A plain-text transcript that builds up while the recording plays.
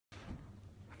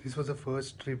This was the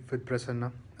first trip with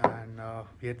Prasanna, and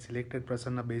we had selected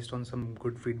Prasanna based on some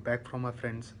good feedback from our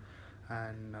friends.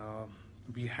 And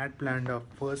we had planned our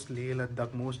first Leh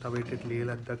Ladakh, most awaited Leh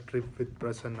Ladakh trip with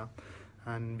Prasanna.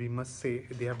 And we must say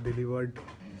they have delivered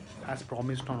as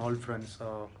promised on all fronts.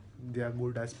 There are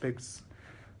good aspects.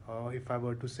 If I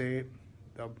were to say,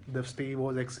 the stay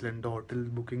was excellent. The hotel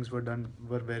bookings were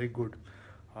very good.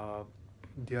 Uh,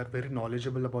 they are very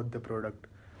knowledgeable about the product.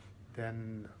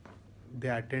 Then they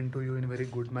attend to you in a very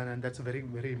good manner, and that's a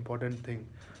very important thing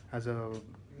as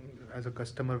a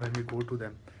customer when we go to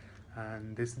them.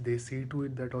 And this they see to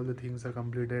it that all the things are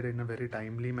completed in a very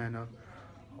timely manner.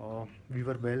 We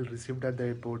were well received at the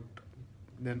airport.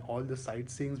 Then all the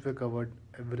sightseeings were covered.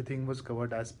 Everything was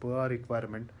covered as per our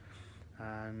requirement.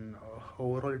 And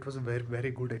overall, it was a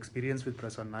very good experience with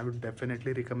Prasanna. I would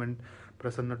definitely recommend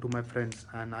Prasanna to my friends,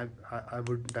 and I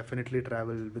would definitely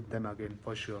travel with them again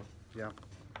for sure. Yeah.